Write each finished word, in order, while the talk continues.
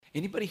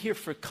Anybody here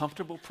feel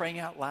comfortable praying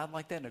out loud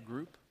like that in a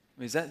group?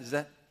 I mean, is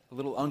that a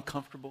little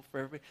uncomfortable for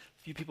everybody?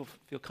 A few people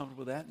feel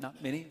comfortable with that,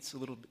 not many. It's a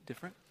little bit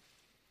different.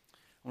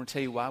 I want to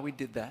tell you why we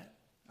did that,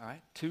 all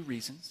right? 2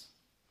 reasons.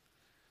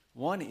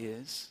 One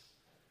is,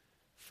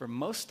 for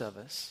most of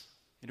us,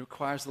 it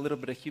requires a little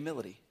bit of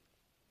humility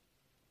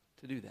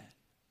to do that.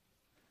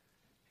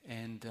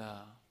 And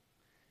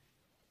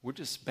we're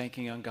just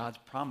banking on God's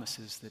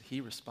promises that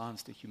He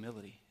responds to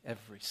humility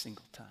every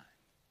single time.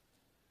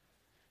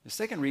 The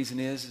second reason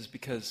is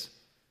because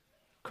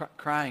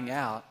crying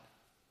out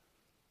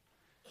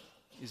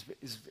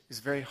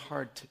is very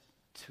hard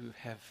to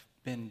have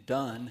been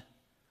done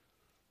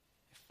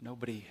if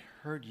nobody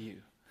heard you.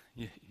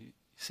 You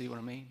see what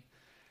I mean?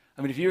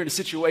 I mean, if you're in a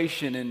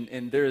situation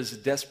and there is a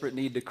desperate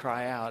need to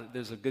cry out,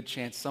 there's a good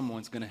chance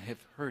someone's going to have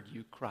heard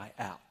you cry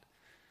out.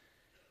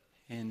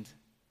 And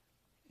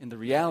in the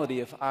reality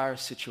of our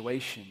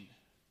situation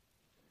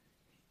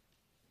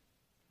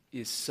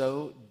is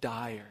so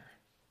dire,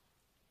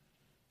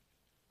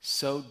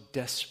 so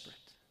desperate,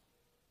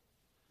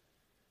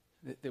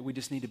 that we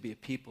just need to be a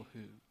people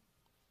who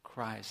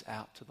cries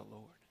out to the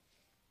Lord.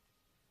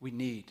 We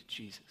need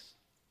Jesus.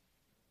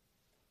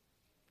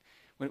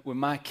 When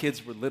my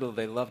kids were little,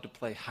 they loved to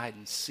play hide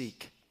and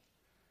seek.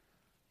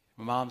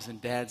 My moms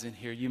and dads in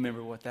here, you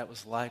remember what that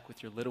was like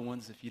with your little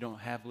ones if you don't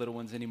have little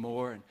ones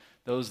anymore. And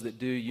those that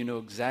do, you know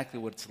exactly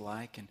what it's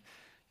like. And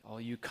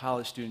all you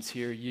college students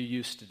here, you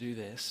used to do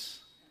this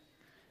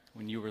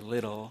when you were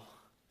little.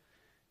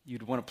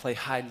 You'd want to play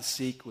hide and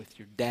seek with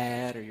your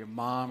dad or your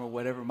mom or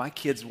whatever. My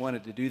kids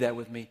wanted to do that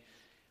with me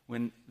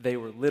when they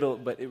were little,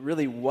 but it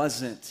really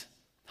wasn't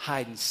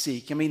hide and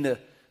seek. I mean, the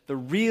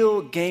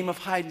real game of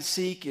hide and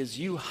seek is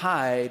you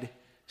hide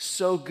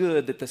so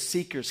good that the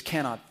seekers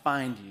cannot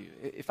find you.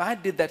 If I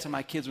did that to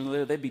my kids when they were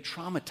little, they'd be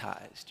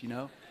traumatized, you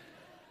know?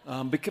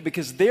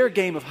 Because their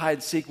game of hide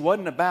and seek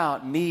wasn't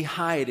about me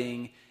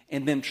hiding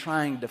and them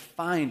trying to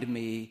find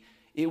me.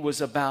 It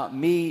was about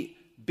me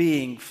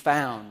being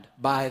found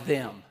by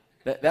them.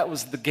 That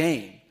was the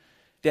game.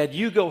 Dad,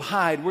 you go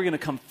hide, we're going to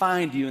come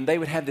find you. And they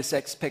would have this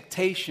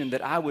expectation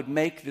that I would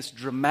make this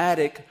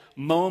dramatic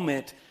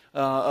moment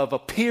of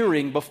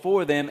appearing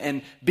before them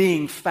and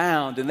being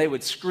found. And they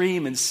would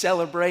scream and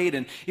celebrate.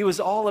 And it was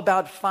all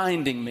about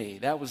finding me.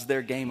 That was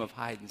their game of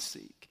hide and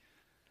seek.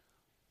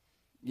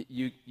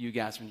 You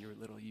guys, when you were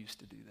little, used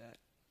to do that.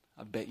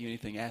 I bet you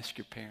anything, ask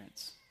your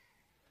parents.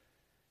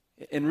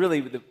 And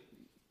really,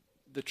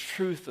 the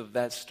truth of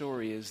that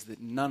story is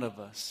that none of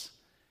us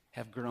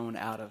have grown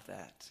out of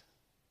that.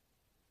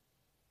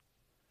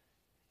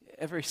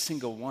 Every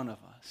single one of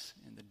us,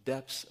 in the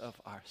depths of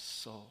our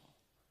soul,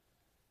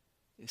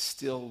 is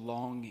still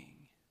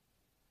longing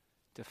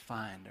to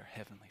find our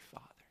Heavenly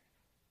Father.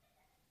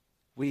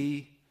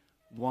 We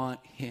want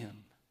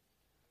Him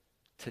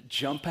to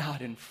jump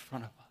out in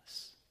front of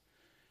us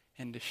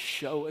and to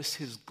show us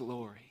His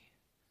glory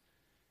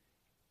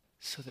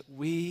so that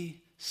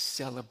we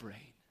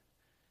celebrate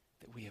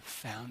that we have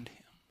found Him.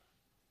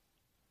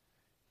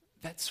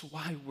 That's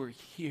why we're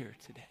here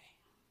today,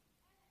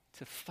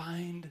 to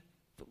find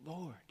the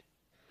Lord.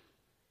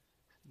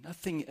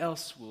 Nothing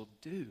else will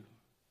do.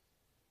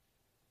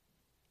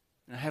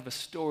 And I have a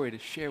story to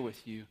share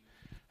with you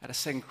out of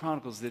 2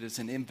 Chronicles that is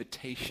an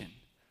invitation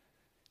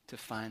to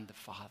find the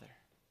Father.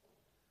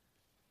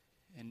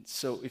 And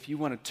so if you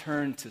want to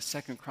turn to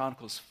 2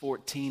 Chronicles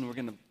 14, we're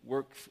going to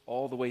work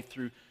all the way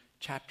through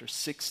chapter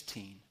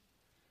 16.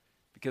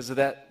 Because of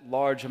that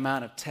large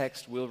amount of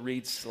text, we'll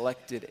read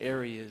selected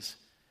areas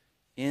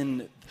in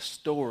the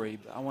story,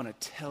 but I want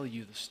to tell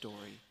you the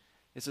story.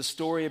 It's a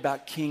story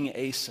about King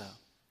Asa,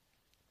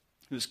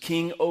 who's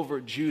king over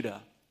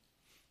Judah.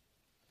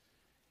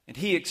 And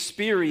he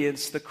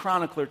experienced, the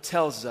chronicler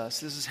tells us,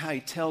 this is how he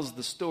tells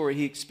the story,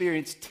 he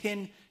experienced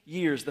 10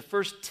 years. The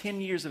first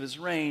 10 years of his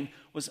reign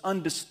was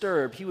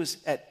undisturbed. He was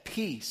at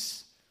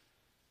peace.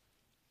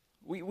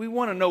 We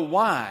want to know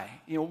why.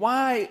 You know,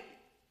 why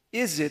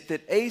is it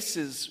that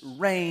Asa's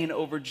reign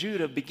over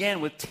Judah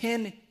began with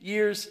 10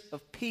 years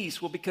of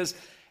peace? Well, because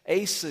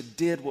Asa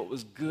did what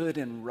was good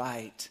and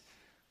right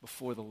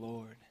before the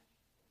Lord.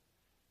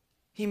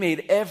 He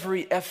made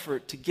every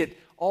effort to get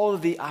all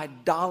of the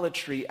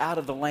idolatry out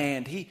of the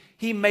land.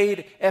 He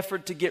made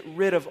effort to get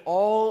rid of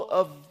all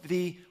of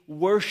the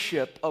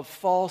worship of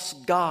false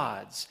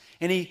gods.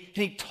 And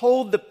he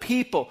told the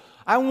people,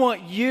 I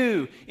want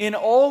you in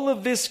all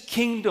of this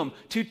kingdom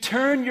to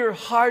turn your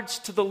hearts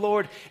to the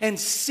Lord and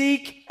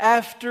seek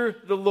after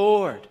the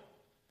Lord.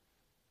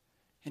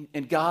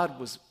 And God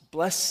was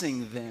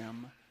blessing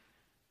them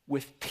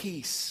with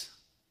peace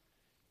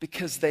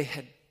because they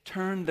had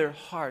turned their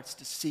hearts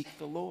to seek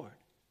the Lord.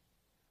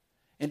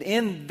 And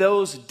in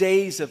those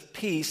days of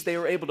peace, they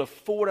were able to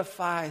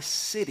fortify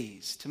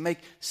cities, to make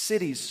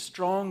cities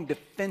strong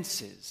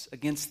defenses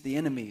against the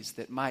enemies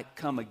that might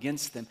come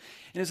against them.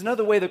 And there's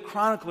another way the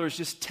chronicler is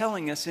just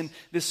telling us in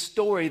this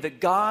story that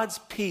God's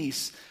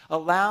peace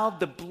allowed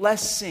the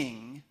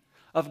blessing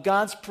of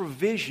God's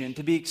provision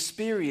to be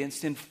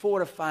experienced in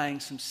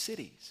fortifying some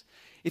cities.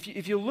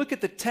 If you look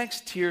at the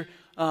text here,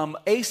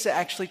 Asa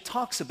actually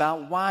talks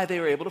about why they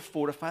were able to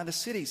fortify the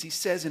cities. He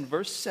says in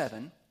verse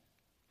 7,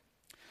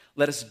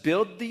 "Let us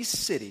build these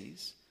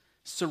cities,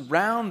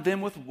 surround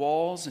them with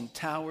walls and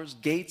towers,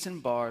 gates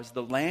and bars.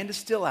 The land is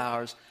still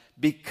ours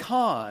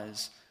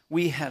because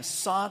we have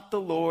sought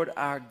the Lord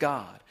our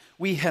God.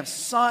 We have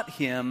sought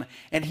him,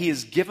 and he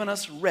has given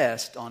us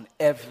rest on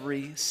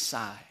every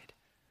side."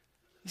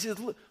 He says,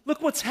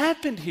 look what's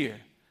happened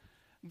here.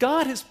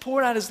 God has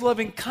poured out his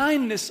loving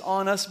kindness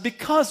on us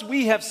because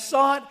we have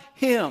sought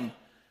him.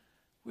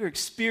 We're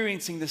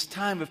experiencing this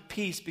time of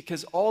peace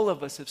because all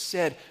of us have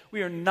said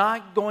we are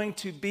not going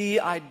to be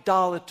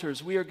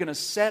idolaters. We are going to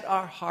set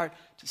our heart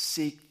to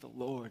seek the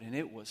Lord. And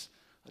it was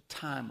a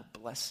time of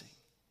blessing.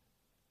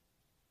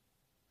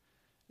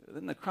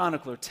 Then the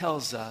chronicler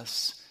tells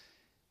us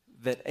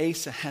that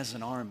Asa has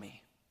an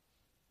army.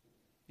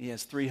 He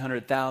has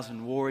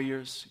 300,000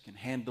 warriors who can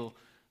handle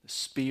the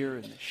spear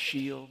and the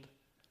shield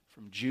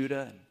from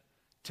Judah, and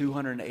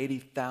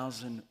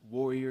 280,000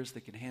 warriors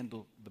that can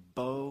handle the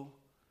bow.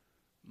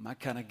 My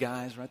kind of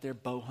guys right there,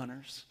 bow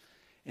hunters.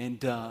 And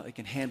they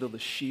can handle the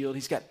shield.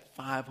 He's got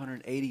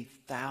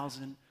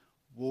 580,000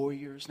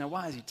 warriors. Now,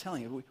 why is he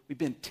telling you? We've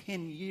been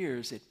 10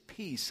 years at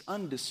peace,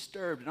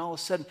 undisturbed, and all of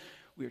a sudden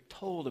we are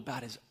told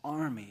about his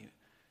army.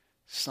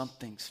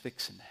 Something's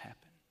fixing to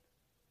happen.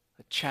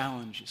 A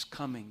challenge is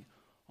coming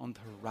on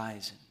the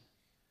horizon.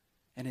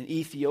 And an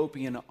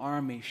Ethiopian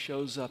army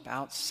shows up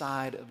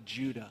outside of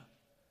Judah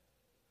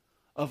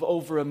of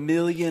over 1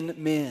 million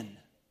men,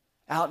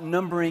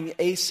 outnumbering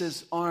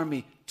Asa's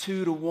army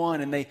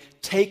 2-1. And they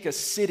take a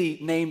city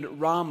named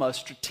Ramah, a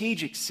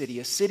strategic city,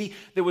 a city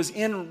that was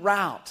en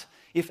route.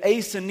 If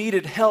Asa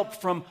needed help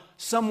from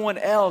someone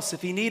else,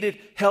 if he needed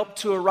help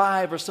to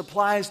arrive or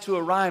supplies to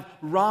arrive,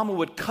 Ramah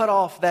would cut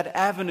off that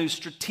avenue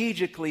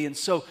strategically. And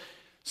so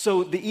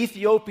the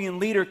Ethiopian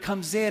leader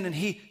comes in and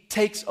he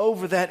takes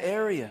over that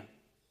area.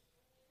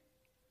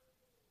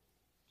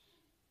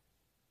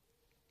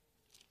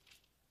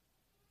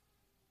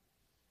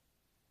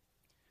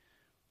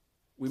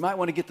 We might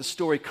want to get the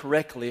story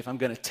correctly if I'm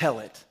going to tell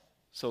it.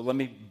 So let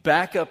me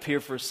back up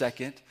here for a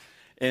second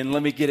and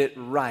let me get it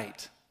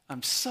right.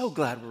 I'm so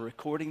glad we're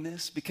recording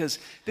this because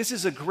this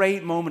is a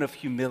great moment of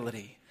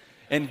humility.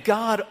 And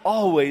God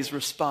always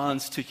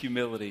responds to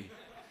humility.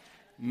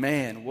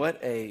 Man,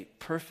 what a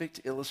perfect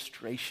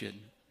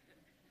illustration.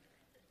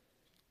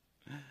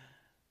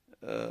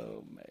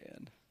 Oh,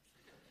 man.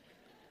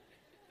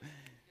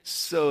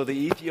 So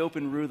the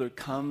Ethiopian ruler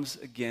comes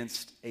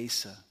against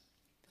Asa.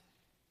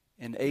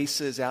 And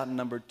Asa is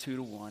outnumbered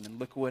 2-1. And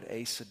look what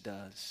Asa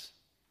does.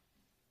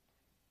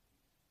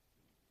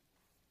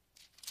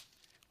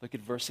 Look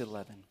at verse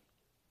 11.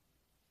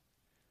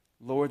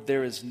 "Lord,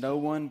 there is no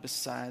one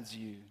besides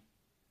you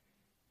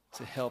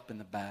to help in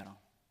the battle,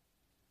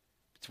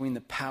 between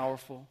the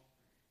powerful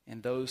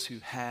and those who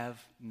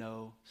have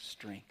no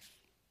strength.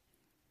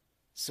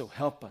 So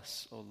help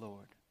us, O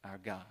Lord, our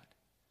God.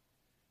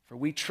 For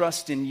we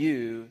trust in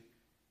you,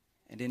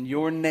 and in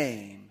your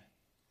name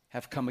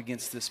have come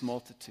against this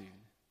multitude.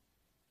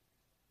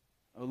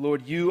 O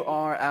Lord, you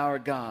are our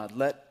God.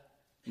 Let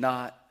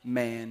not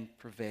man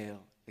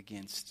prevail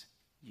against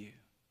you."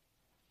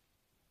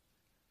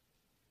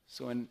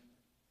 So in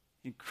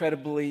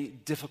incredibly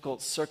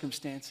difficult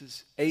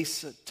circumstances,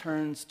 Asa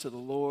turns to the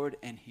Lord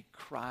and he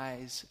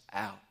cries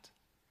out.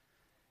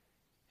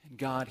 And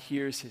God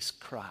hears his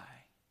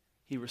cry.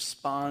 He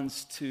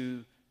responds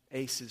to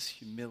Asa's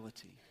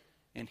humility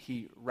and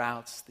he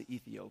routs the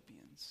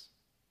Ethiopians.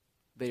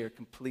 They are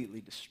completely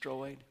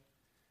destroyed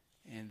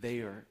and they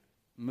are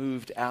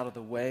moved out of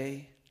the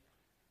way,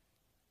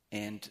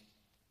 and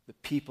the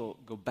people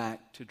go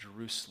back to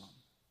Jerusalem.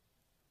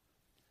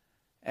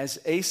 As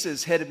Asa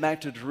is headed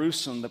back to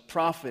Jerusalem, the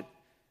prophet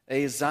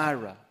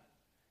Azariah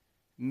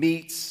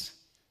meets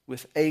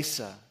with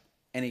Asa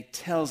and he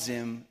tells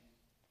him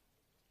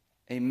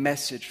a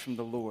message from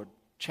the Lord.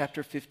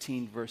 Chapter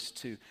 15, verse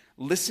 2.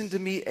 "Listen to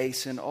me,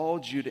 Asa, and all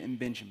Judah and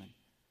Benjamin.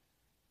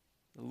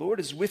 The Lord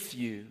is with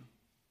you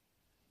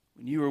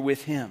when you are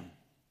with him.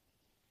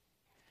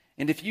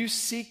 And if you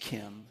seek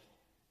him,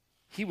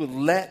 he will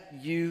let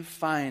you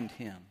find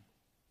him.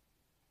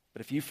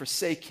 But if you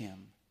forsake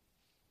him,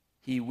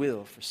 he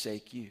will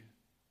forsake you.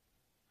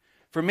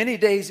 For many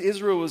days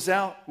Israel was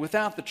out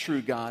without the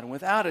true God, and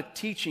without a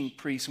teaching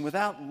priest, and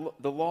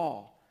without the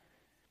law.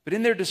 But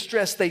in their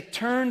distress they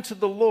turned to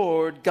the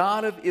Lord,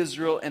 God of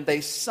Israel, and they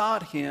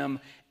sought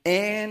him,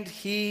 and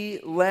he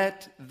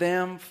let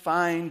them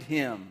find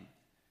him.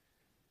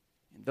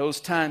 In those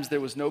times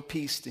there was no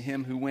peace to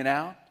him who went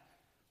out,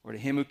 or to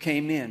him who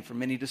came in, for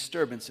many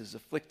disturbances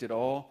afflicted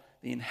all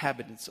the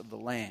inhabitants of the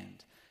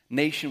land.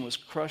 Nation was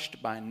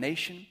crushed by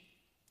nation,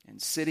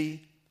 and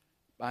city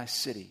by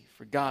city,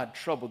 for God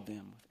troubled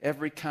them with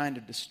every kind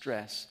of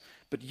distress.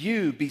 But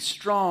you be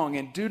strong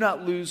and do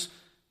not lose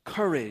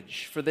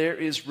courage, for there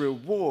is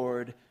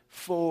reward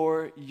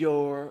for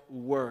your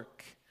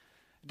work."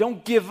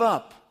 Don't give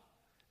up.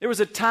 There was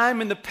a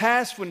time in the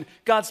past when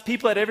God's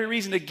people had every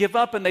reason to give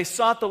up, and they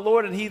sought the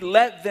Lord, and He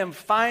let them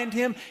find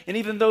Him. And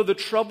even though the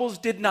troubles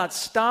did not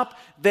stop,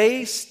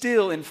 they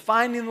still, in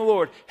finding the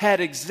Lord,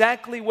 had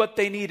exactly what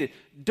they needed.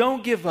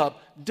 Don't give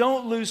up.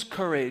 Don't lose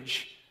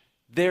courage.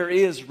 There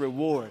is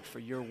reward for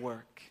your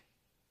work.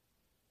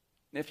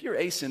 And if you're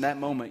Asa in that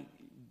moment,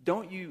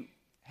 don't you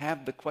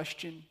have the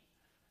question,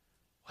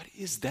 what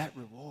is that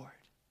reward?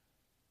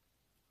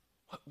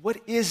 What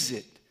is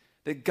it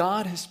that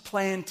God has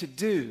planned to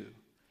do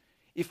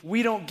if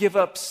we don't give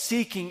up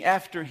seeking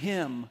after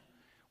Him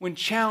when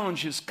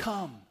challenges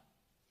come?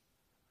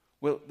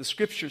 Well, the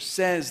scripture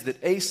says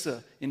that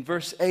Asa in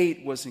verse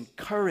 8 was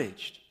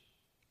encouraged.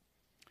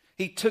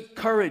 He took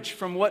courage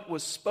from what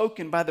was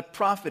spoken by the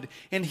prophet,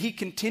 and he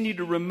continued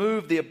to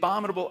remove the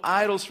abominable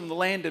idols from the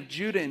land of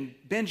Judah and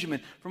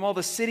Benjamin, from all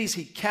the cities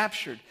he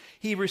captured.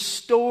 He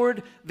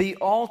restored the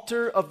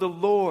altar of the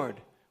Lord,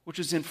 which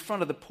was in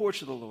front of the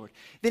porch of the Lord.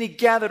 Then he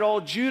gathered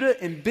all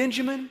Judah and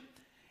Benjamin,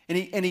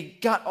 and he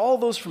got all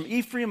those from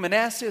Ephraim,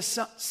 Manasseh,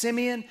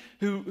 Simeon,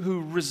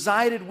 who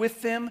resided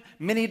with them.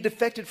 Many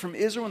defected from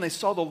Israel, and they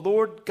saw the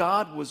Lord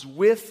God was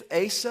with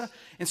Asa.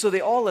 And so they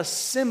all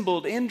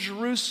assembled in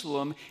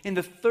Jerusalem in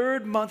the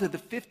 3rd month of the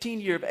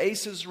 15th year of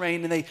Asa's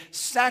reign, and they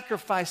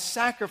sacrificed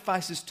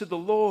sacrifices to the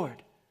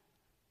Lord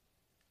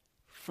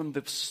from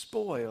the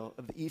spoil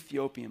of the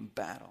Ethiopian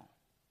battle.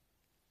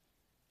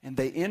 And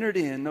they entered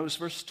in, notice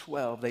verse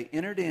 12, they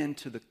entered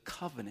into the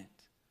covenant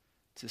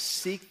to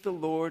seek the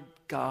Lord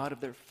God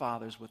of their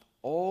fathers with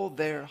all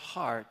their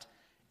heart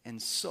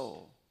and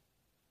soul.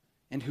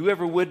 And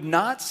whoever would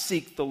not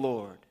seek the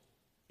Lord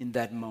in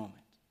that moment,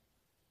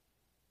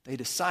 they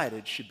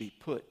decided should be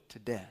put to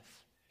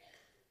death,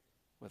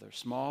 whether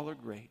small or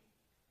great,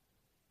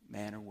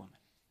 man or woman.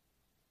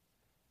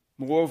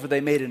 Moreover, they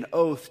made an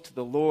oath to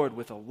the Lord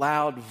with a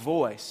loud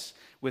voice,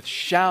 with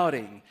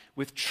shouting,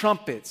 with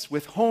trumpets,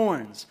 with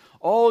horns.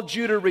 All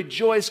Judah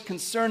rejoiced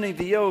concerning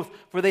the oath,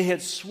 for they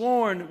had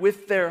sworn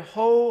with their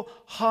whole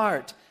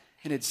heart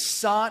and had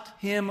sought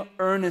Him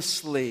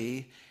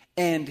earnestly,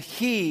 and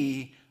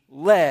He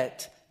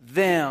let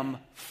them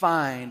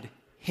find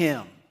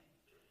Him.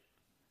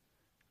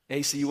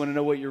 Asa, you want to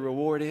know what your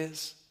reward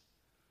is?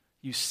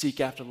 You seek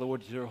after the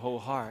Lord with your whole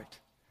heart,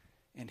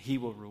 and He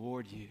will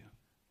reward you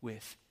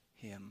with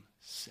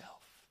Himself.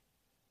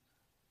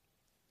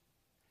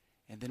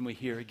 And then we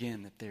hear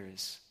again that there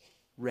is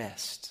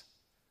rest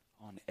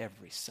on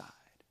every side.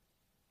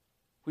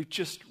 We've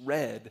just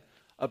read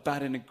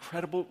about an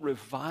incredible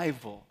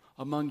revival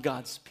among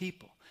God's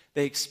people.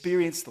 They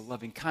experienced the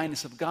loving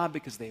kindness of God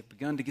because they have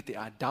begun to get the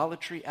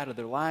idolatry out of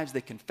their lives.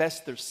 They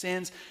confessed their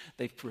sins.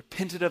 They've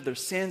repented of their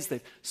sins.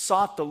 They've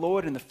sought the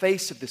Lord in the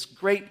face of this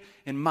great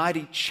and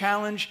mighty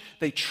challenge.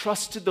 They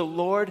trusted the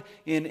Lord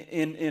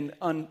in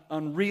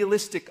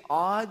unrealistic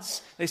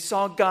odds. They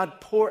saw God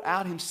pour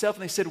out Himself,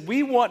 and they said,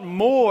 we want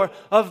more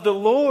of the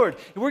Lord.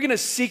 And we're going to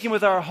seek Him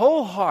with our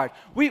whole heart.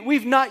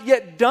 We've not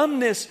yet done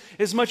this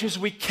as much as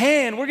we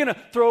can. We're going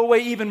to throw away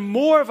even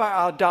more of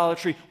our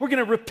idolatry. We're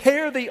going to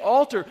repair the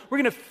altar. We're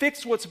going to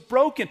fix what's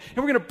broken. And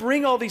we're going to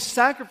bring all these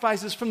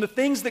sacrifices from the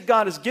things that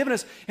God has given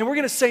us. And we're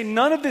going to say,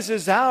 none of this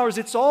is ours.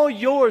 It's all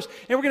yours.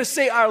 And we're going to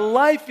say, our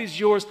life is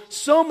yours,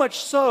 so much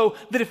so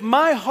that if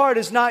my heart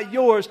is not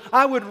yours,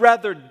 I would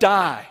rather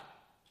die.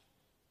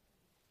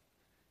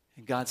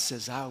 And God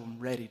says, I'm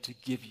ready to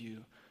give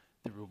you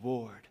the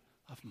reward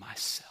of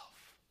myself.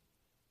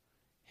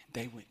 And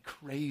they went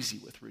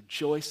crazy with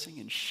rejoicing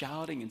and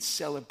shouting and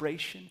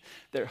celebration.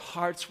 Their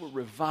hearts were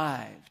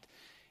revived,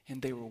 and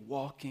they were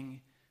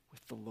walking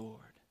with the Lord.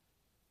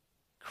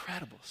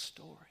 Incredible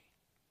story.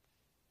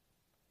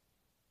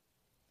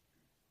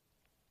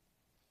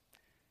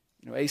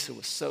 You know, Asa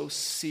was so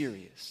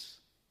serious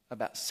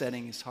about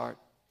setting his heart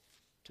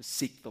to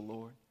seek the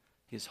Lord,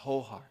 his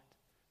whole heart,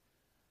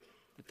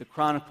 that the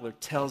chronicler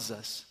tells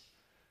us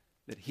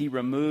that he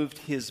removed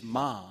his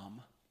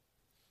mom.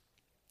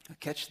 Now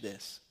catch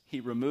this. He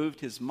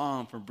removed his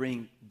mom from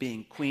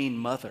being queen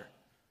mother.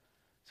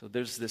 So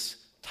there's this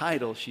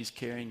title she's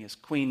carrying as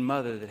queen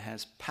mother that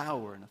has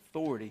power and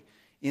authority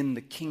in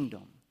the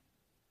kingdom.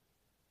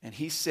 And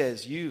he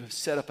says, you have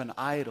set up an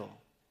idol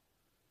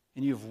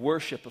and you have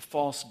worshiped a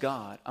false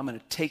god. I'm going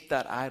to take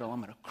that idol,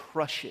 I'm going to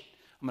crush it,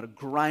 I'm going to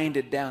grind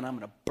it down, I'm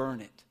going to burn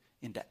it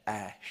into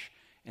ash.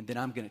 And then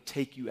I'm going to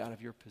take you out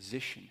of your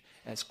position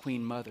as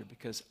queen mother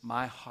because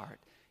my heart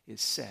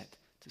is set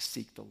to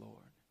seek the Lord.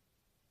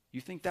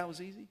 You think that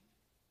was easy?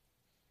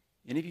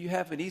 Any of you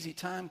have an easy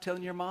time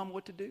telling your mom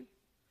what to do?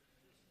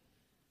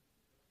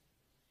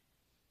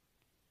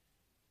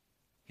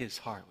 His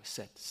heart was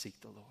set to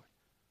seek the Lord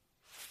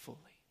fully.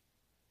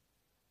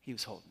 He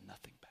was holding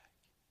nothing back.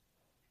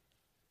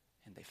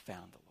 And they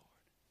found the Lord.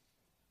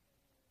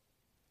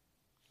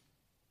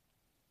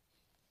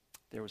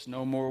 There was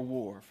no more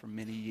war for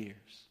many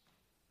years.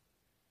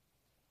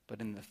 But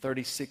in the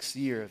 36th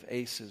year of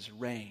Asa's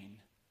reign,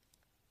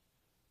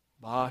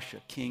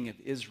 Baasha, king of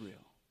Israel,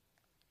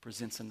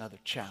 presents another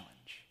challenge.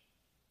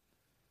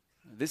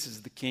 This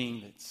is the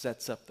king that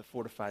sets up the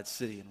fortified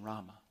city in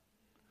Ramah.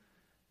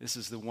 This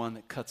is the one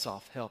that cuts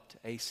off help to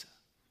Asa.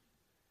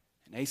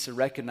 And Asa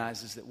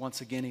recognizes that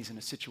once again he's in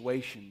a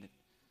situation that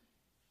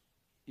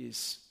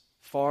is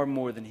far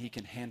more than he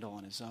can handle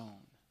on his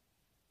own.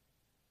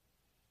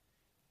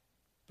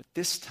 But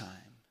this time,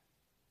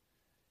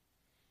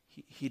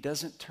 he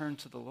doesn't turn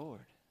to the Lord.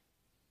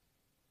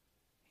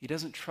 He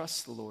doesn't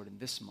trust the Lord in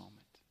this moment.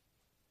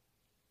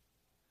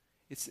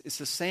 It's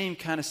the same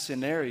kind of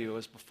scenario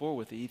as before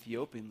with the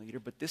Ethiopian leader,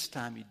 but this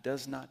time he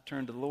does not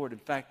turn to the Lord. In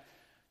fact,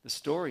 the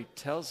story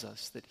tells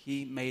us that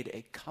he made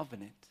a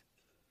covenant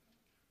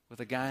with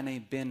a guy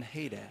named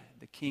Ben-Hadad,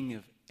 the king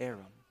of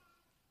Aram.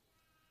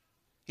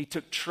 He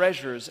took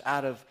treasures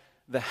out of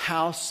the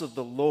house of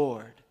the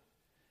Lord.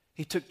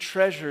 He took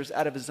treasures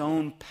out of his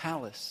own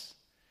palace.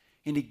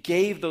 And he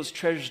gave those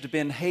treasures to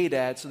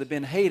Ben-Hadad so that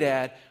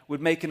Ben-Hadad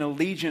would make an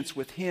allegiance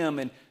with him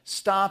and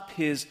stop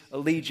his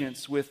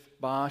allegiance with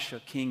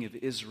Baasha, king of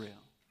Israel.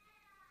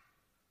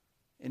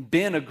 And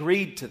Ben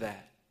agreed to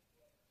that.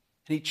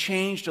 And he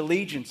changed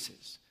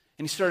allegiances.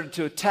 And he started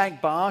to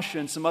attack Baasha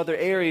in some other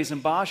areas.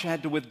 And Baasha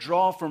had to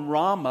withdraw from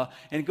Ramah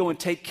and go and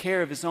take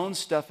care of his own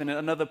stuff in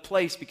another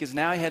place because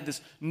now he had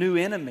this new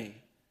enemy.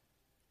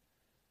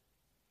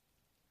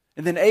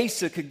 And then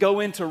Asa could go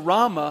into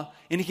Ramah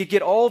and he could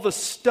get all the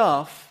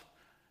stuff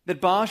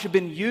that Baasha had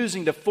been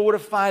using to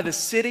fortify the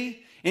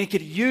city. And he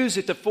could use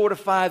it to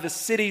fortify the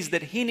cities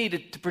that he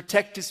needed to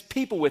protect his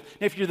people with.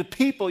 And if you're the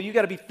people, you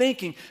got to be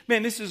thinking,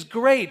 man, this is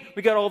great.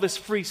 We got all this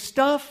free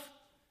stuff.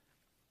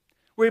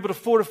 We're able to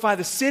fortify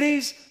the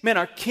cities. Man,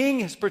 our king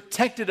has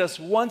protected us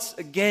once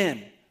again.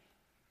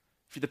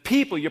 If you're the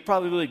people, you're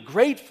probably really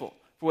grateful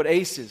for what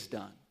Asa has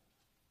done.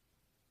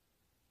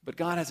 But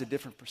God has a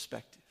different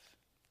perspective.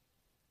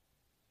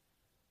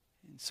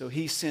 And so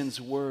he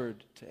sends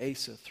word to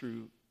Asa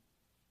through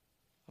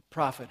a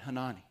prophet,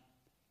 Hanani.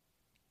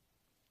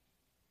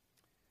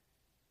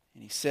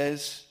 And he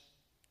says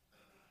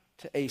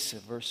to Asa,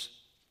 verse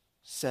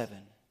 7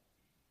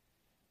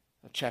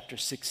 of chapter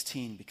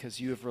 16,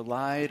 because you have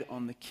relied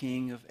on the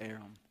king of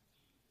Aram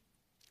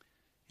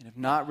and have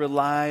not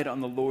relied on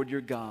the Lord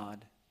your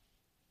God.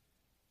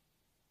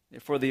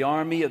 Therefore the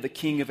army of the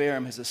king of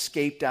Aram has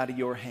escaped out of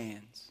your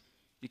hands.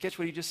 You catch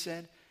what he just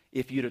said?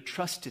 If you'd have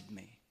trusted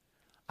me,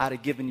 I'd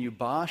have given you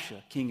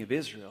Baasha, king of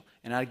Israel,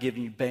 and I'd have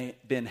given you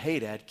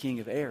Ben-Hadad, king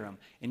of Aram,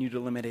 and you'd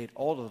eliminate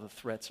all of the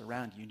threats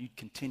around you, and you'd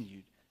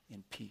continue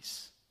in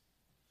peace.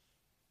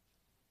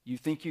 You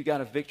think you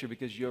got a victory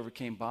because you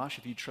overcame Baasha?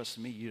 If you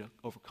trusted me, you'd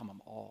overcome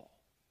them all.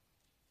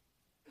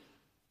 He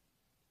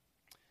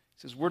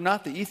says, were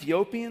not the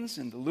Ethiopians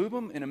and the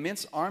Lubim an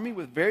immense army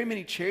with very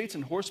many chariots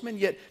and horsemen?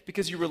 Yet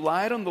because you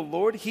relied on the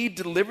Lord, he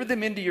delivered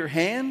them into your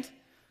hand.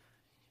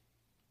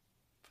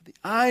 For the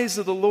eyes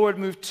of the Lord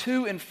move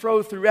to and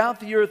fro throughout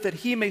the earth, that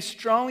he may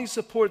strongly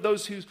support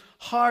those whose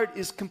heart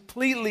is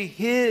completely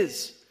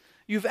his.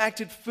 You've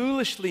acted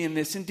foolishly in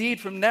this.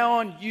 Indeed, from now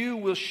on you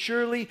will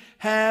surely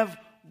have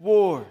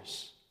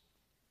wars.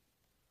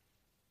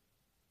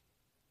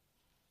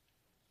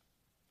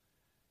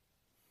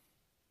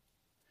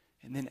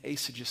 And then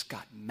Asa just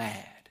got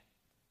mad.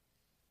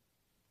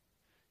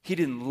 He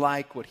didn't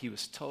like what he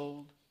was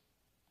told.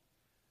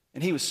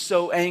 And he was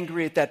so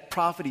angry at that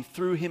prophet, he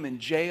threw him in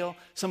jail.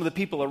 Some of the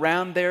people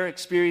around there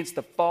experienced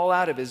the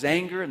fallout of his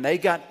anger, and they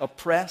got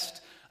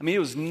oppressed. I mean, it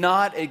was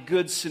not a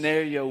good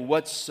scenario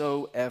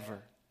whatsoever.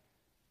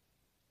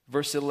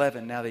 Verse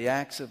 11, now the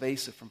acts of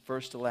Asa from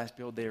first to last,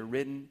 behold, they are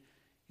written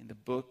in the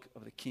book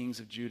of the kings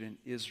of Judah and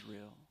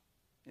Israel.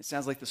 It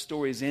sounds like the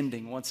story is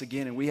ending once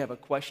again, and we have a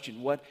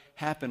question. What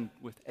happened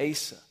with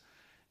Asa?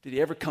 Did he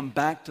ever come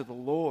back to the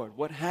Lord?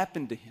 What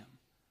happened to him?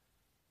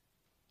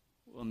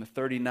 Well, in the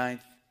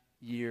 39th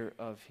year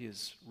of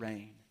his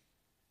reign,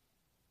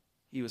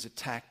 he was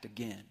attacked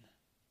again.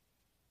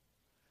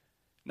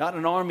 Not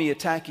an army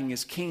attacking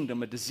his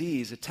kingdom, a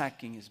disease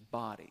attacking his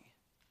body.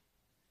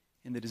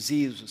 And the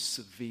disease was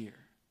severe.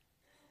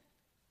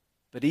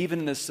 But even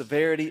in the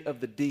severity of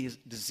the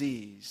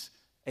disease,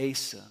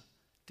 Asa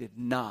did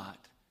not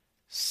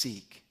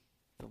seek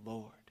the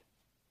Lord.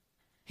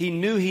 He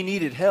knew he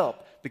needed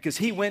help because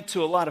he went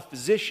to a lot of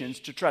physicians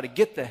to try to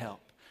get the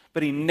help.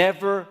 But he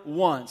never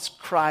once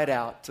cried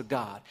out to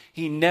God.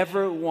 He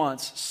never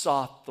once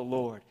sought the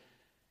Lord.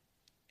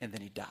 And then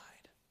he died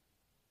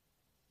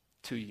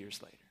 2 years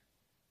later.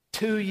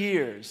 2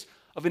 years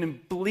of an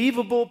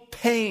unbelievable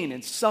pain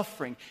and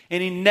suffering,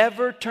 and he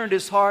never turned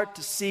his heart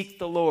to seek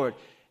the Lord,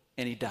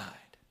 and he died.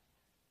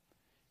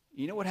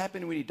 You know what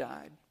happened when he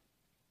died?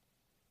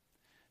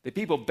 The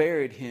people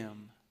buried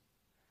him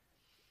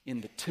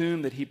in the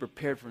tomb that he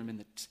prepared for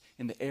him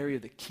in the area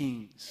of the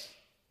kings.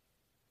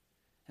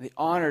 And they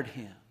honored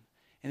him,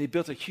 and they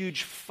built a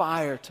huge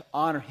fire to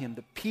honor him.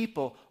 The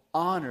people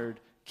honored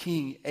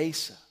King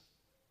Asa.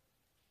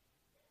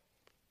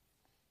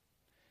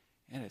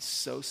 And it's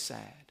so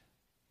sad.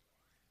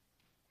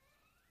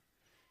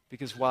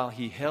 Because while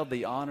he held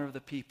the honor of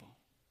the people,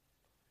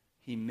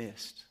 he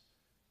missed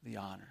the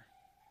honor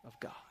of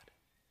God.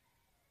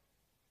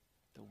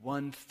 The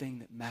one thing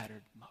that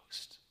mattered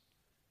most,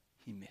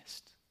 he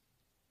missed.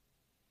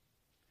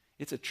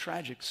 It's a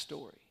tragic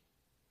story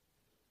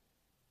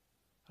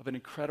of an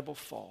incredible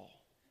fall.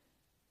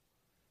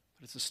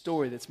 But it's a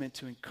story that's meant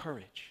to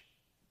encourage.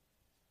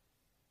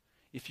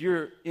 If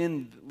you're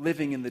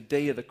living in the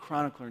day of the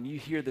chronicler and you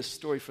hear this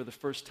story for the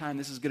first time,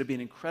 this is going to be an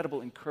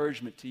incredible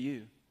encouragement to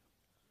you.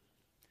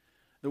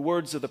 The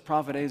words of the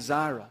prophet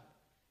Isaiah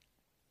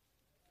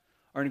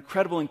are an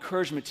incredible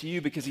encouragement to you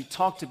because he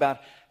talked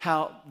about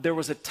how there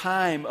was a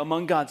time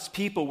among God's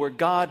people where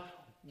God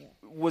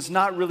was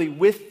not really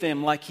with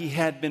them like he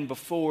had been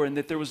before, and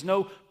that there was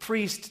no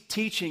priest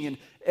teaching, and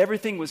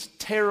everything was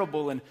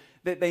terrible, and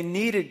that they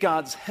needed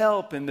God's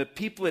help, and the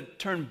people had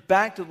turned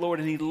back to the Lord,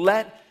 and he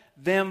let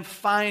them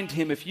find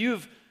him. If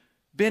you've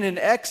been in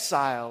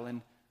exile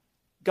and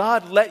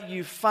God let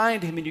you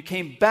find him and you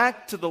came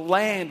back to the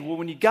land, well,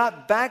 when you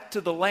got back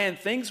to the land,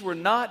 things were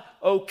not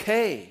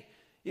okay.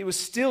 It was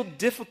still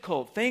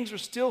difficult. Things were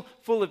still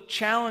full of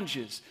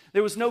challenges.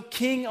 There was no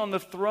king on the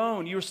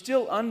throne. You were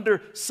still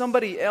under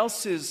somebody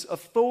else's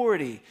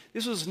authority.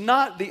 This was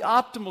not the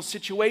optimal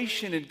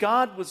situation, and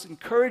God was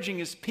encouraging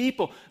his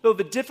people. Though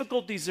the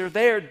difficulties are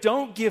there,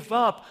 don't give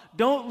up.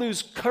 Don't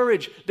lose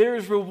courage. There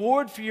is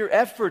reward for your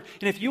effort.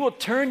 And if you will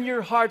turn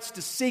your hearts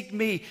to seek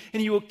me,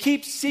 and you will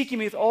keep seeking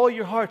me with all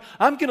your heart,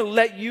 I'm going to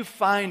let you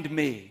find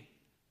me.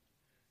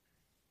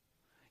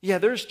 Yeah,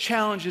 there's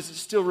challenges that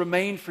still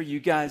remain for you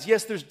guys.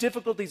 Yes, there's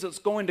difficulties that's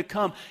going to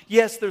come.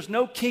 Yes, there's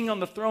no king on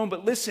the throne.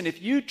 But listen,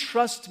 if you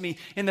trust me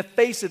in the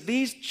face of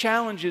these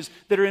challenges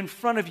that are in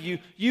front of you,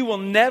 you will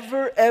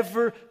never,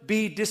 ever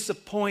be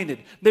disappointed.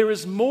 There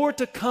is more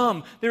to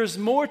come. There is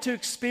more to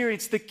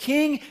experience. The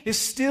king is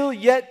still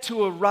yet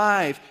to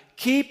arrive.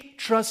 Keep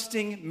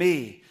trusting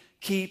me.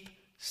 Keep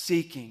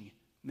seeking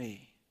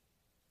me.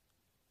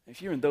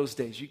 If you're in those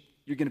days,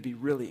 you're going to be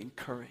really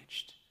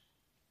encouraged.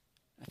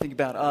 I think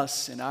about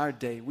us in our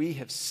day. We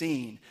have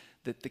seen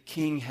that the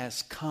King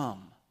has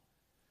come.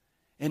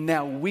 And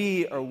now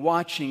we are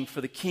watching for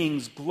the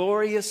King's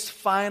glorious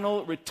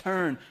final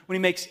return when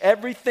he makes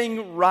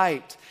everything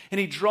right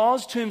and he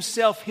draws to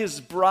himself his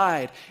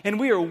bride. And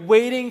we are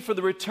waiting for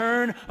the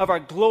return of our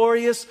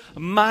glorious,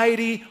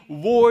 mighty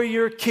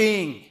warrior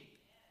King.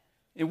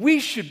 And we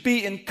should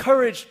be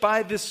encouraged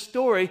by this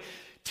story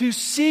to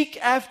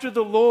seek after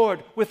the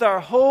Lord with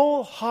our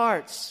whole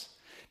hearts.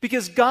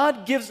 Because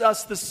God gives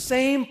us the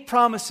same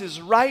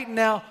promises right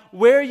now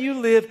where you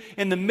live,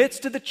 in the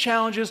midst of the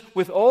challenges,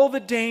 with all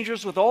the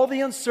dangers, with all the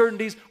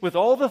uncertainties, with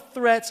all the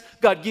threats.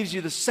 God gives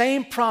you the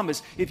same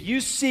promise. If you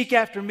seek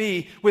after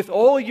me with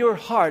all your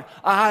heart,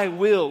 I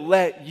will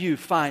let you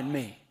find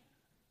me.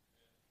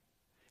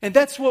 And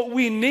that's what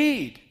we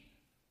need.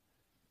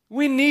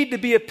 We need to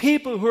be a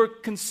people who are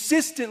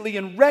consistently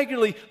and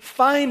regularly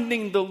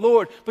finding the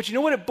Lord. But you know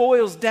what it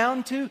boils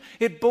down to?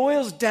 It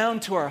boils down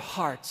to our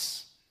hearts.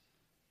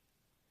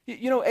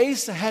 You know,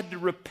 Asa had to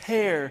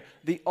repair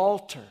the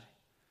altar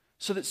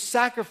so that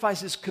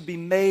sacrifices could be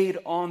made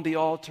on the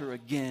altar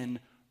again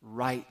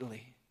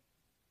rightly.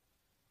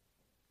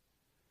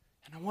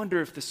 And I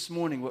wonder if this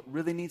morning what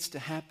really needs to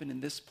happen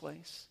in this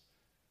place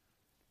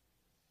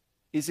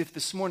is if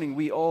this morning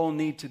we all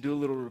need to do a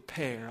little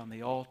repair on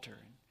the altar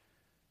and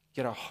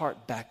get our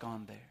heart back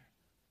on there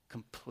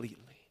completely.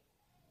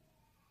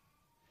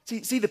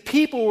 See, the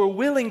people were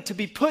willing to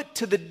be put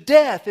to the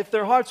death if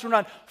their hearts were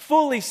not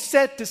fully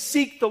set to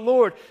seek the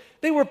Lord.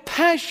 They were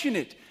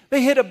passionate.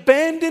 They had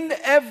abandoned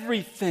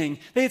everything.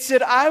 They had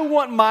said, I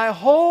want my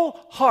whole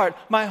heart,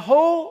 my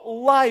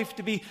whole life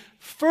to be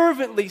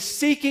fervently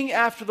seeking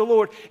after the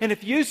Lord. And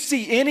if you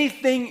see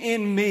anything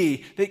in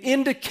me that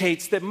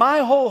indicates that my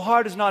whole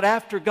heart is not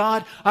after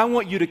God, I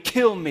want you to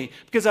kill me.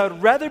 Because I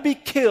would rather be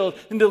killed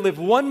than to live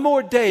one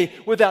more day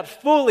without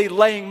fully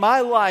laying my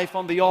life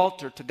on the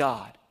altar to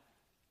God.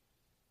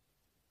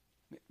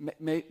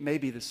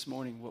 Maybe this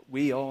morning what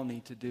we all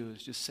need to do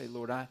is just say,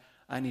 Lord,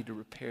 I need to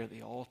repair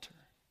the altar.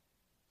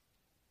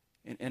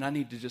 And I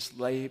need to just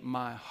lay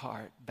my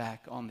heart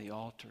back on the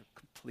altar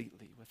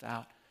completely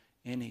without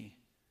any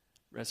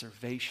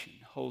reservation,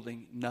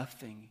 holding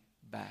nothing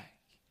back.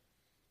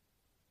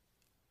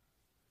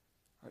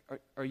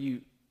 Are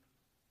you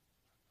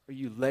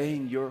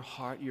laying your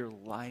heart, your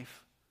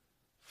life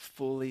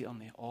fully on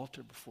the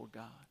altar before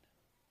God?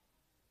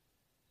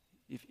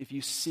 If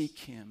you seek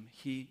him,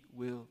 he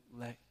will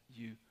let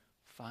you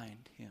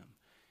find him.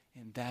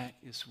 And that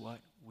is what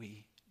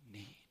we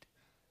need.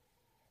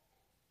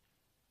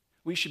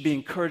 We should be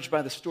encouraged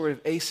by the story of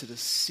Asa to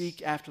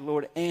seek after the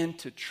Lord and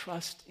to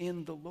trust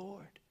in the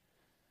Lord.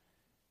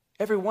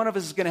 Every one of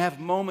us is going to have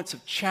moments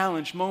of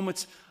challenge,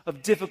 moments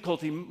of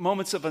difficulty,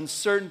 moments of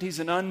uncertainties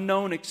and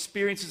unknown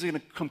experiences are going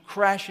to come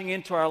crashing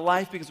into our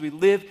life because we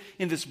live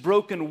in this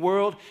broken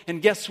world.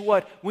 And guess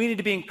what? We need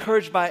to be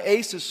encouraged by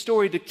Asa's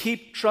story to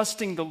keep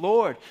trusting the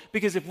Lord.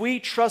 Because if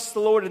we trust the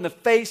Lord in the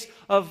face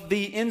of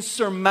the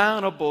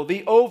insurmountable,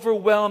 the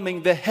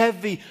overwhelming, the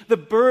heavy, the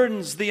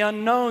burdens, the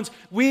unknowns,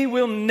 we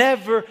will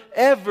never,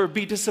 ever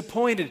be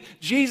disappointed.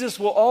 Jesus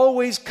will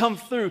always come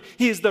through.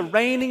 He is the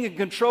reigning and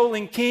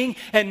controlling King,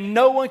 and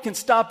no one can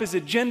stop his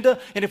agenda.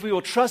 And if we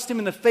will trust him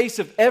in the face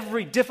of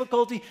every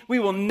difficulty, we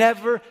will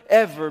never,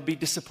 ever be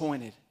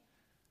disappointed.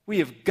 We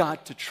have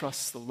got to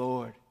trust the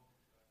Lord.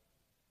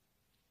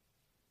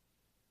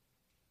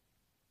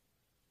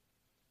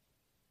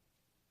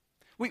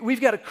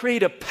 We've got to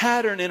create a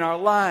pattern in our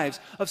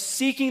lives of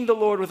seeking the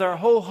Lord with our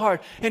whole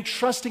heart and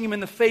trusting Him in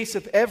the face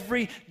of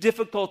every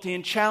difficulty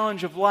and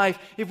challenge of life.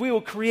 If we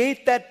will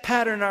create that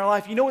pattern in our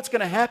life, you know what's going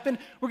to happen?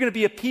 We're going to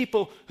be a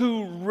people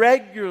who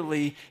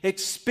regularly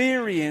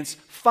experience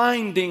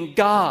finding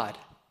God.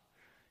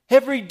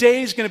 Every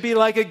day is going to be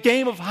like a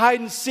game of hide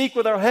and seek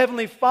with our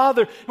Heavenly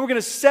Father. And we're going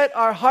to set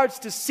our hearts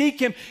to seek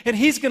Him, and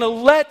He's going to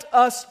let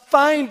us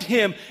find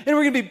Him. And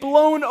we're going to be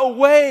blown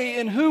away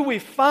in who we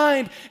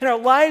find, and our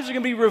lives are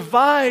going to be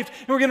revived,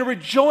 and we're going to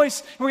rejoice,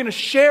 and we're going to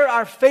share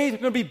our faith.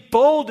 We're going to be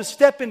bold to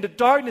step into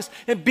darkness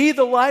and be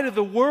the light of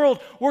the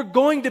world. We're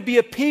going to be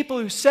a people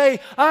who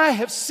say, I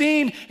have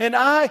seen and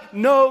I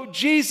know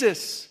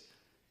Jesus.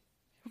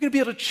 We're going to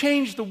be able to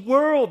change the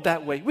world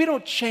that way. We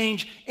don't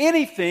change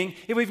anything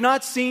if we've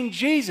not seen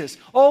Jesus.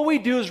 All we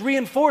do is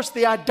reinforce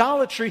the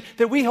idolatry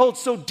that we hold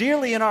so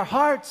dearly in our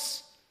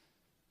hearts.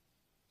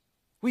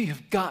 We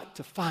have got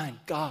to find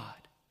God.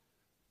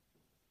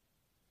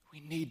 We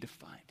need to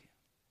find Him.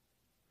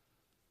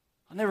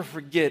 I'll never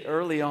forget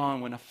early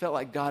on when I felt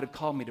like God had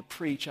called me to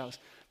preach. I was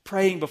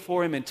praying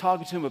before Him and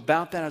talking to Him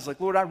about that. I was like,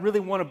 Lord, I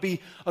really want to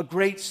be a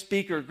great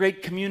speaker, a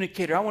great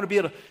communicator. I want to be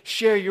able to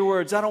share your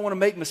words. I don't want to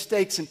make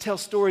mistakes and tell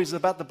stories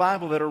about the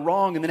Bible that are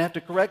wrong and then have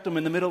to correct them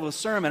in the middle of a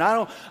sermon.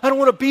 I don't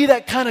want to be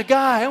that kind of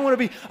guy. I want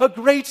to be a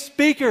great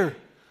speaker.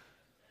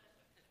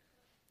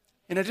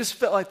 And I just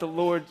felt like the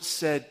Lord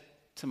said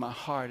to my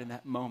heart in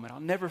that moment,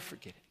 I'll never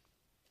forget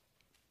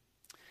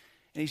it.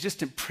 And He's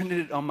just imprinted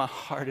it on my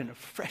heart in a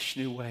fresh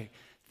new way.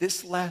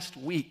 This last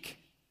week,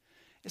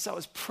 as I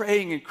was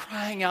praying and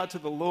crying out to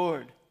the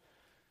Lord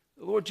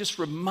just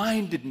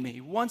reminded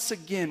me once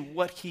again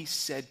what He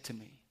said to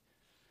me.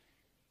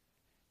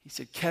 He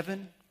said,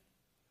 Kevin,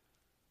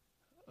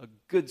 a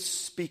good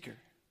speaker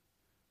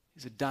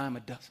is a dime a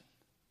dozen.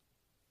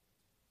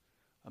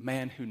 A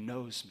man who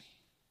knows me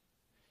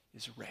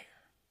is rare.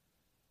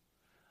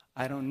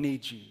 I don't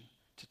need you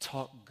to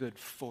talk good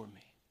for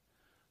me.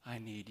 I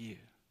need you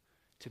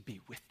to be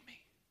with me,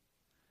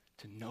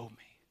 to know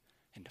me,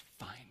 and to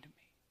find me.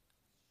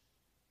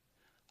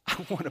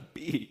 I want to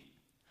be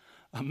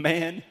a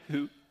man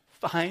who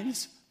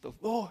finds the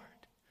Lord.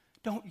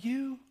 Don't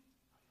you?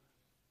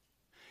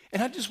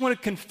 And I just want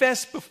to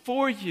confess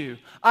before you,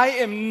 I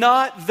am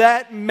not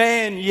that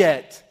man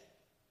yet.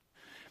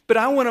 But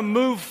I want to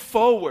move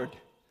forward.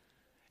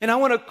 And I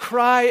want to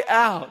cry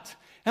out.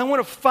 And I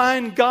want to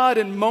find God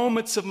in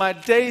moments of my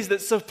days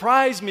that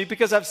surprise me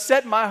because I've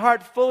set my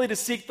heart fully to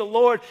seek the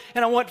Lord.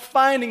 And I want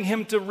finding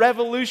Him to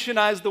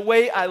revolutionize the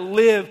way I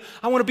live.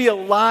 I want to be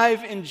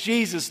alive in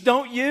Jesus.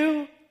 Don't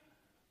you?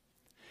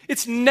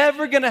 It's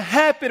never going to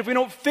happen if we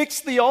don't fix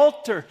the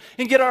altar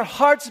and get our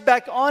hearts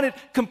back on it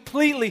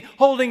completely,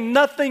 holding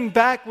nothing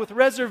back with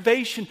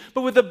reservation, but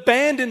with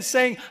abandon,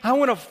 saying, I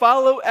want to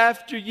follow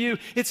after you.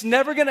 It's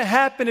never going to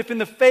happen if in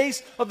the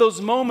face of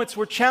those moments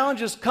where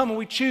challenges come and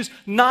we choose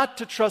not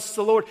to trust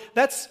the Lord.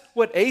 That's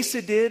what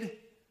Asa did.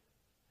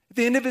 At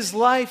the end of his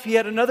life, he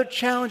had another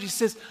challenge. He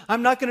says,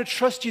 I'm not going to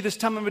trust you this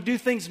time. I'm going to do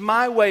things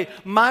my way.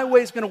 My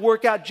way is going to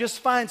work out just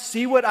fine.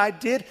 See what I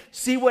did?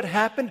 See what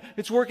happened?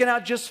 It's working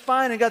out just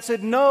fine. And God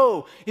said,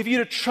 no, if you'd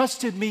have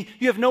trusted me,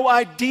 you have no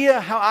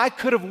idea how I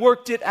could have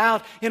worked it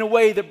out in a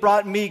way that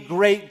brought me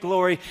great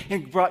glory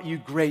and brought you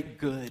great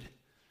good.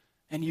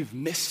 And you've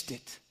missed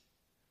it.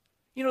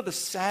 You know the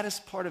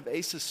saddest part of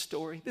Asa's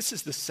story? This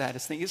is the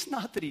saddest thing. It's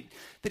not that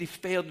he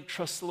failed to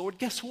trust the Lord.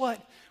 Guess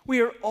what? We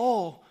are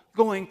all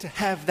going to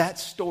have that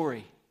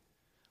story.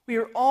 We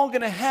are all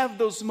going to have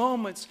those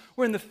moments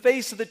where in the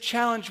face of the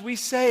challenge we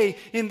say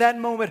in that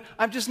moment,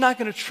 I'm just not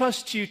going to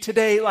trust you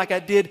today like I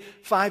did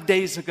 5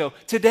 days ago.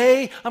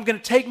 Today, I'm going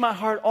to take my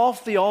heart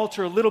off the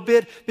altar a little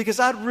bit because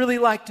I'd really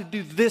like to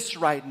do this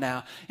right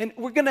now. And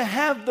we're going to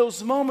have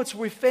those moments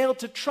where we fail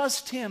to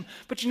trust Him.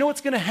 But you know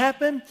what's going to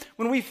happen?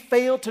 When we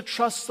fail to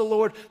trust the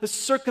Lord, the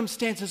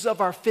circumstances of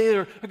our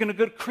failure are going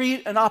to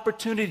create an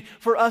opportunity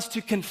for us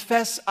to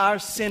confess our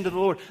sin to the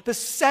Lord. The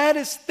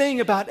saddest thing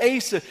about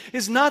Asa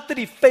is not that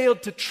he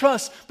failed to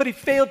trust, but he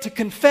failed to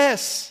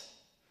confess.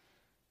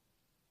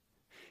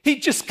 He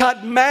just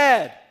got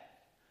mad.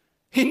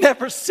 He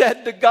never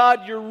said to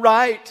God, you're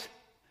right.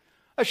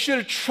 I should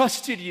have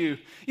trusted you.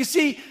 You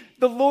see,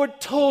 the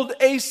Lord told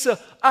Asa,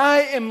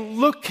 I am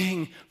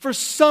looking for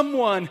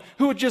someone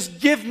who would just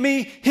give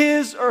me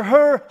his or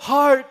her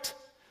heart.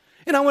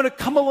 And I want to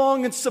come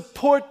along and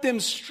support them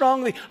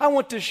strongly. I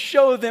want to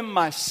show them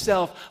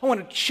myself. I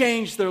want to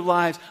change their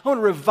lives. I want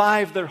to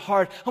revive their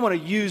heart. I want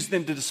to use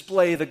them to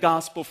display the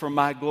gospel for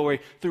my glory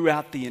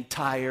throughout the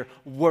entire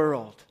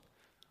world.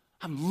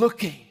 I'm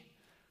looking.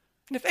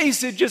 And if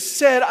Asa just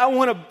said, I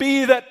want to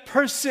be that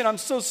person, I'm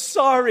so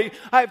sorry.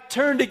 I've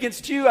turned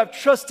against you. I've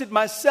trusted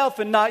myself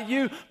and not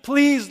you.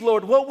 Please,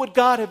 Lord, what would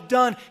God have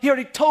done? He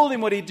already told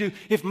him what He'd do.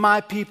 If my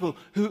people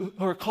who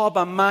are called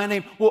by my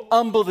name will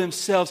humble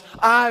themselves,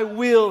 I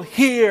will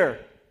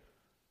hear.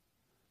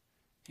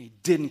 He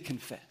didn't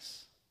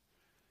confess.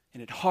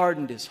 And it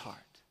hardened his heart.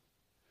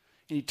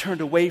 And he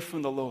turned away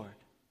from the Lord.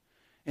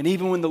 And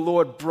even when the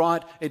Lord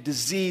brought a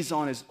disease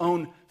on his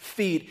own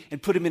feet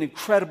and put him in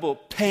incredible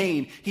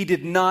pain, he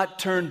did not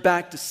turn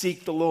back to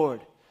seek the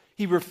Lord.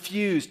 He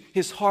refused.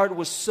 His heart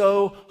was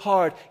so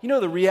hard. You know,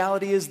 the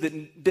reality is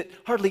that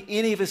hardly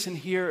any of us in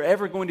here are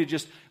ever going to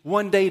just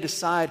one day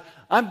decide,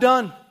 I'm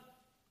done.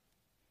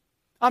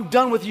 I'm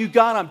done with you,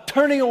 God. I'm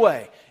turning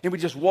away. And we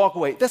just walk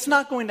away. That's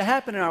not going to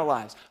happen in our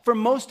lives. For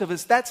most of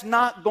us, that's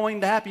not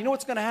going to happen. You know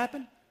what's going to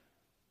happen?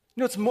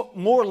 You know what's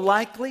more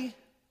likely?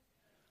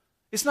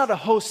 It's not a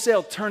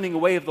wholesale turning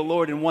away of the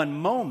Lord in one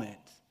moment.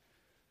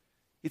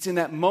 It's in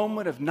that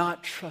moment of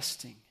not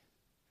trusting,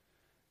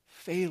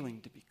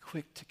 failing to be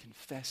quick to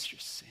confess your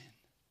sin.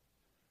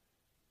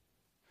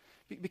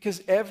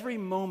 Because every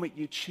moment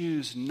you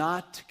choose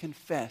not to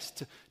confess,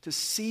 to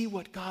see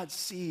what God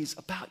sees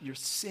about your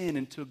sin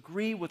and to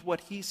agree with what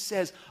He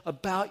says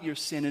about your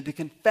sin and to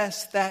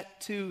confess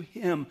that to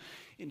Him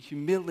in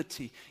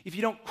humility, if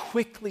you don't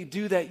quickly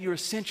do that, you're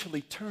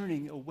essentially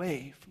turning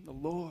away from the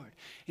Lord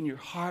and your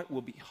heart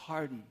will be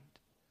hardened.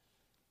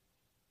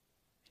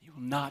 You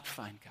will not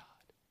find God.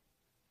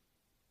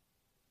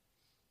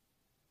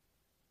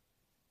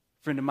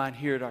 A friend of mine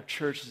here at our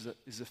church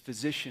is a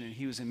physician, and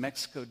he was in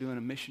Mexico doing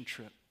a mission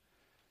trip.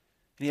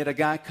 And he had a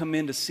guy come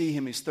in to see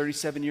him. He's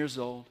 37 years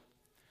old.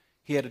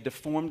 He had a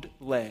deformed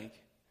leg.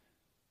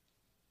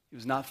 He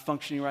was not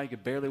functioning right. He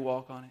could barely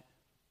walk on it.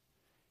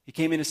 He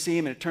came in to see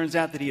him, and it turns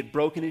out that he had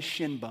broken his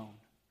shin bone.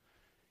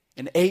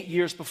 And 8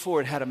 years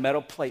before, it had a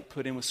metal plate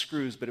put in with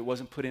screws, but it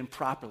wasn't put in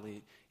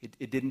properly.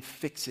 It didn't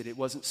fix it. It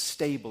wasn't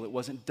stable. It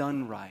wasn't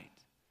done right.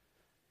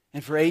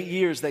 And for 8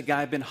 years, that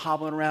guy had been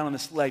hobbling around on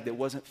this leg that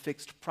wasn't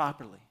fixed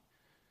properly.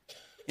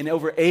 And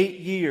over 8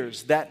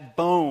 years, that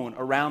bone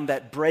around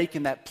that break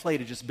in that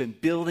plate had just been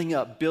building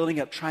up,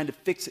 trying to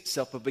fix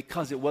itself. But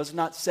because it was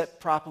not set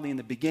properly in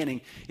the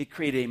beginning, it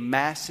created a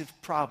massive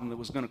problem that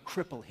was going to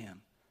cripple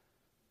him.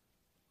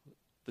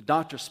 The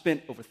doctor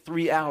spent over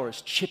 3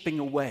 hours chipping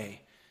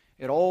away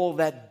at all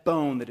that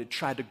bone that had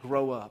tried to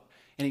grow up.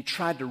 And he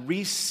tried to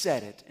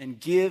reset it and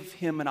give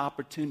him an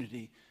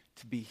opportunity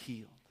to be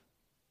healed.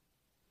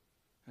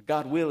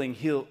 God willing,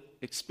 he'll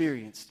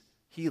experience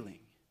healing.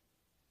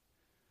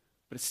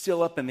 But it's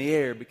still up in the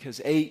air because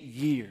 8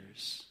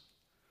 years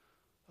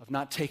of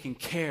not taking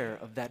care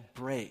of that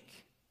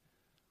break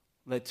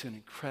led to an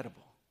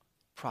incredible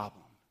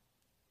problem.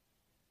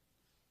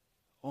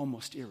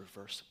 Almost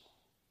irreversible.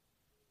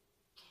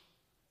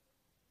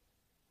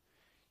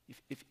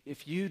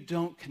 If you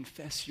don't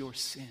confess your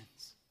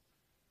sins,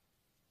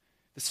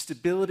 the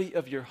stability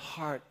of your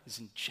heart is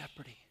in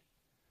jeopardy.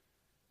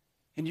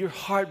 And your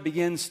heart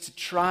begins to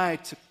try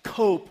to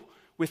cope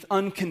with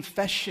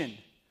unconfession.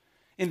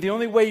 And the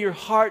only way your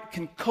heart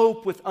can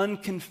cope with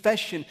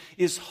unconfession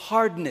is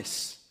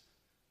hardness.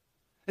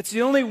 It's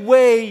the only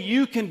way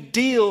you can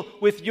deal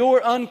with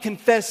your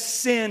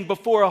unconfessed sin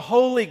before a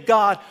holy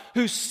God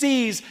who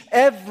sees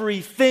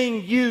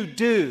everything you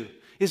do,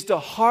 is to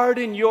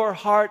harden your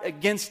heart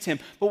against Him.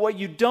 But what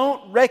you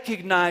don't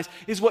recognize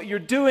is what you're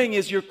doing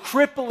is you're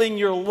crippling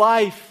your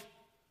life.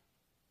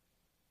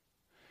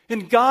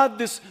 And God,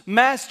 this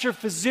master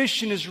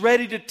physician, is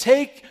ready to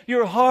take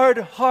your hard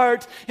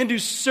heart and do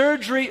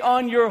surgery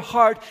on your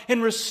heart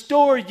and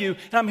restore you.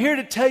 And I'm here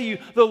to tell you,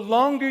 the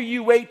longer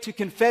you wait to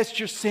confess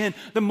your sin,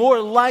 the more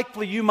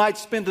likely you might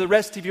spend the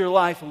rest of your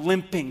life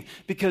limping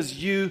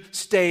because you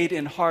stayed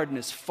in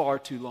hardness far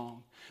too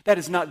long. That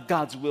is not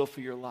God's will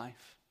for your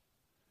life.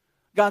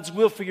 God's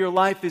will for your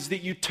life is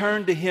that you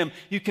turn to Him,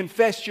 you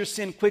confess your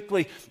sin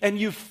quickly, and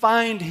you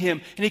find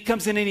Him, and He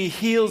comes in and He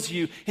heals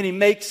you, and He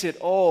makes it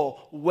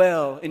all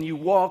well, and you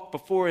walk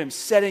before Him,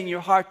 setting your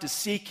heart to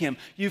seek Him.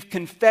 You've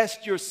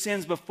confessed your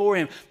sins before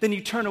Him. Then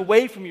you turn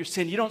away from your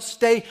sin. You don't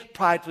stay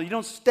prideful. You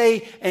don't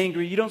stay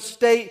angry. You don't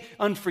stay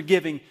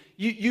unforgiving.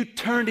 You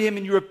turn to Him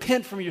and you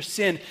repent from your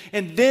sin.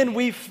 And then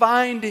we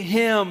find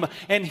Him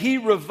and He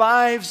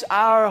revives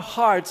our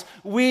hearts.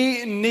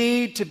 We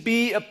need to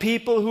be a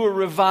people who are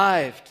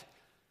revived.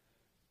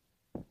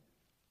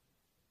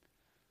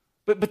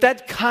 But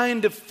that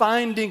kind of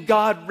finding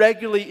God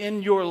regularly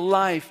in your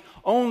life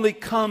only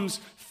comes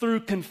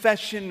through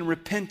confession and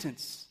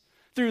repentance,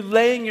 through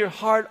laying your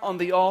heart on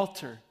the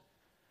altar.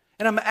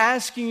 And I'm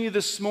asking you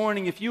this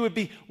morning if you would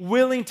be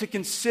willing to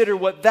consider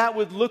what that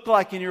would look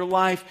like in your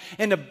life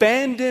and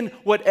abandon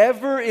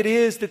whatever it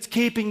is that's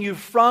keeping you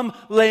from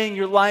laying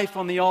your life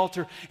on the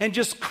altar and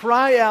just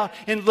cry out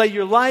and lay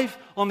your life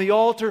on the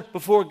altar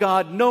before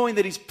God, knowing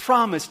that He's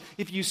promised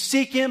if you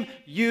seek Him,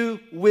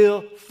 you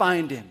will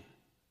find Him.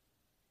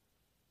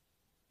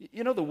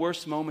 You know the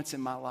worst moments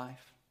in my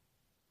life?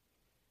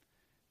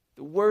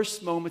 The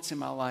worst moments in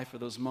my life are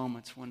those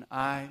moments when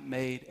I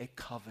made a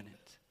covenant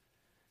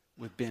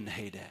with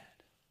Ben-Hadad.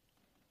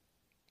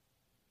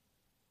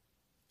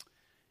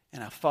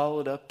 And I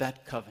followed up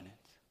that covenant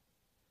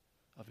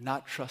of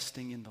not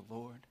trusting in the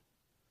Lord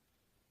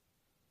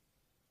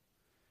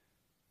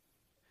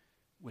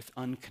with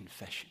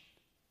unconfession.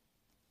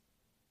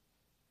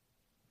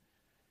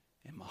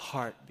 And my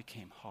heart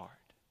became hard.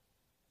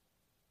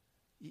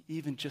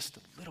 Even just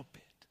a little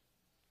bit.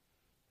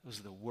 Those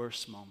are the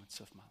worst moments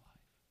of my life.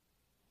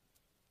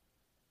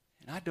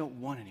 And I don't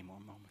want any more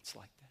moments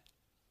like that.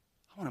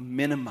 I want to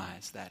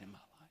minimize that in my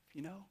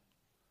life,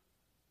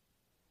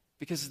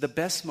 Because the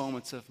best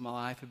moments of my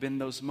life have been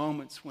those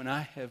moments when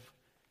I have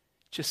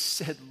just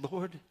said,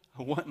 Lord,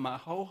 I want my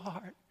whole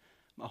heart,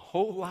 my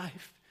whole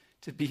life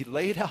to be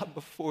laid out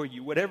before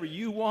you. Whatever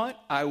you want,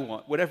 I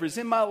want. Whatever's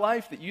in my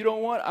life that you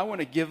don't want, I want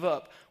to give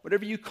up.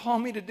 Whatever you call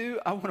me to do,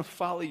 I want to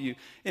follow you.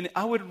 And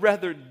I would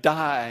rather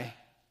die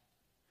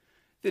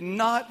than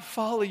not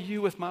follow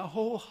you with my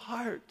whole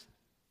heart.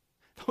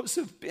 Those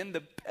have been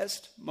the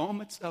best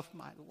moments of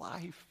my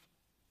life.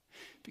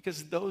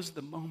 Because those are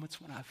the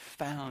moments when I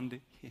found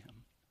him.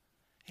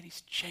 And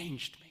he's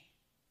changed me.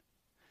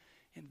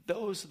 And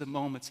those are the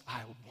moments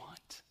I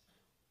want.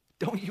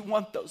 Don't you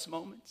want those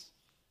moments?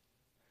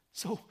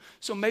 So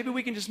maybe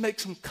we can just make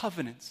some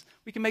covenants.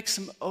 We can make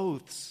some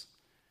oaths.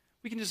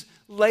 We can just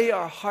lay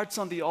our hearts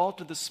on the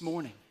altar this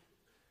morning.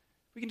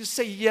 We can just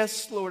say,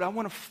 yes, Lord, I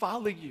want to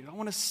follow you. I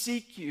want to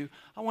seek you.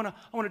 I want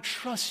to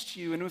trust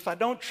you. And if I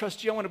don't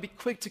trust you, I want to be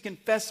quick to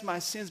confess my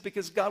sins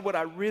because, God, what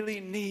I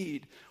really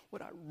need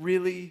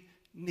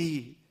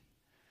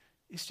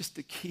is just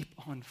to keep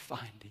on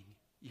finding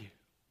you.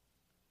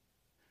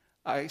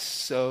 I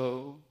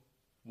so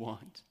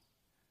want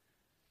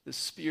the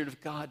Spirit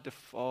of God to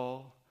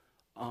fall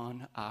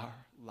on our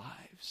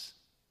lives.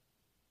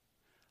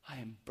 I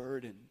am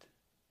burdened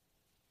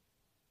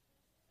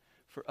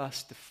for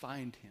us to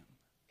find him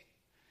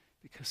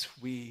because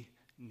we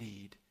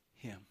need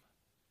him.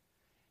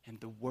 And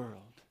the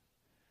world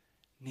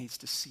needs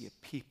to see a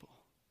people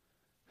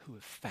who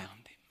have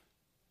found him.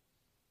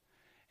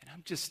 And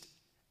I'm just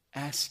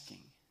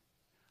asking,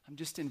 I'm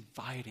just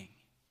inviting,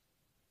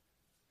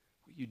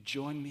 will you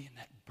join me in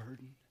that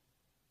burden?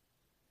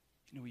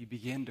 Will you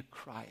begin to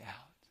cry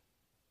out,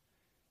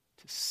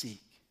 to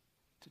seek,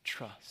 to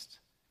trust,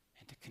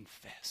 and to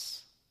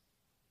confess?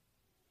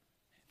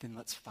 Then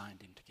let's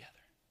find him together.